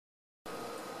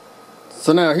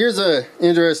So now here's a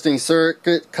interesting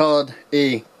circuit called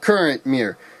a current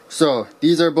mirror. So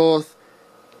these are both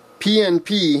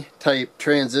PNP type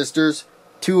transistors,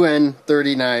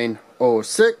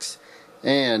 2N3906,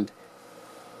 and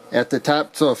at the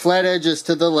top, so flat edge is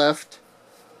to the left.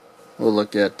 We'll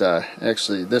look at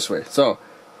actually this way. So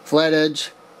flat edge,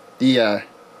 the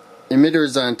emitter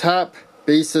is on top,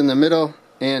 base in the middle,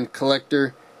 and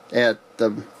collector at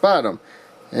the bottom.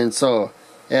 And so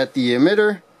at the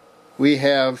emitter we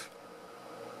have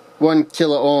 1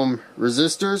 kilo ohm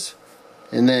resistors,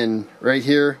 and then right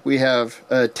here we have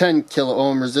a 10 kilo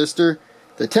ohm resistor.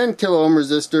 The 10 kilo ohm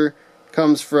resistor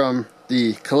comes from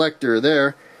the collector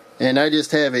there, and I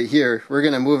just have it here. We're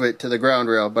going to move it to the ground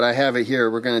rail, but I have it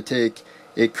here. We're going to take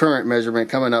a current measurement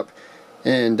coming up,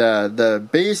 and the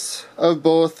base of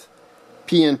both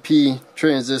PNP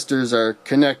transistors are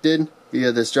connected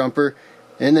via this jumper,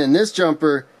 and then this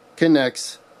jumper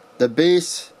connects the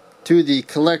base to the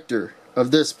collector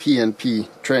of this PNP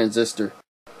transistor.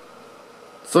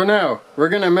 So now we're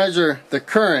going to measure the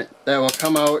current that will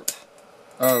come out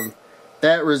of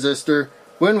that resistor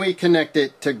when we connect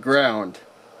it to ground.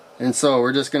 And so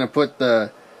we're just going to put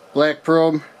the black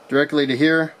probe directly to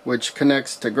here, which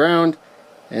connects to ground,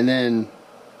 and then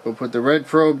we'll put the red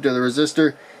probe to the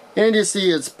resistor, and you see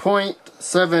it's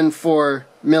 0.74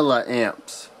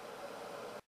 milliamps.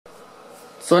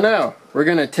 So now we're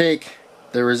going to take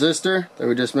the resistor that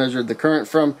we just measured the current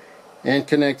from and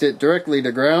connect it directly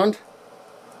to ground.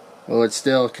 Well, it's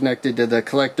still connected to the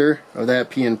collector of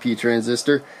that PNP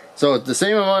transistor. So it's the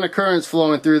same amount of current's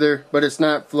flowing through there, but it's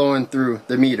not flowing through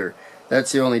the meter.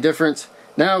 That's the only difference.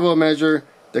 Now we'll measure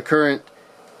the current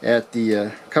at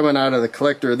the coming out of the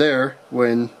collector there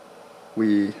when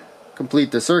we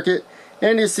complete the circuit,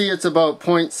 and you see it's about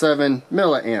 0.7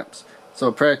 milliamps.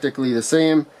 So practically the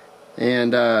same,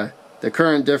 and the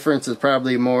current difference is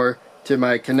probably more to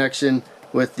my connection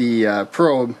with the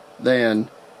probe than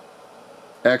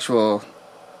actual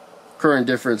current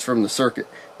difference from the circuit.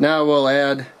 Now we'll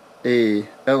add a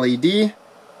LED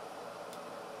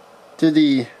to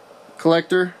the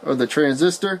collector of the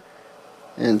transistor,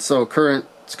 and so current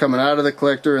is coming out of the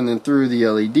collector and then through the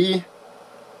LED,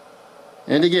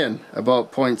 and again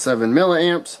about 0.7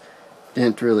 milliamps.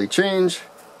 Didn't really change,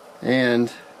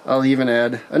 and I'll even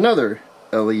add another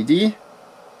LED.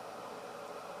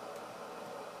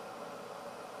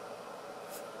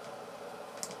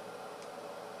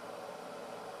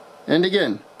 And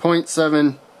again,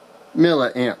 0.7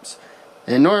 milliamps.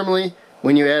 And normally,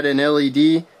 when you add an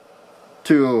LED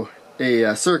to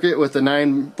a circuit with a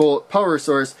 9-volt power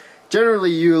source,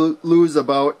 generally you lose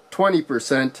about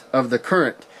 20% of the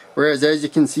current. Whereas as you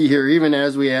can see here, even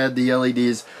as we add the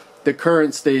LEDs, the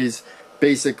current stays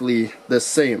basically the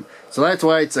same. So that's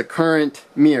why it's a current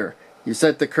mirror. You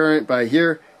set the current by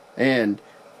here, and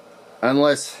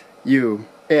unless you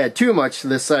add too much to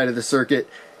this side of the circuit,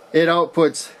 it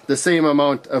outputs the same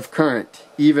amount of current,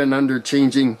 even under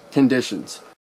changing conditions.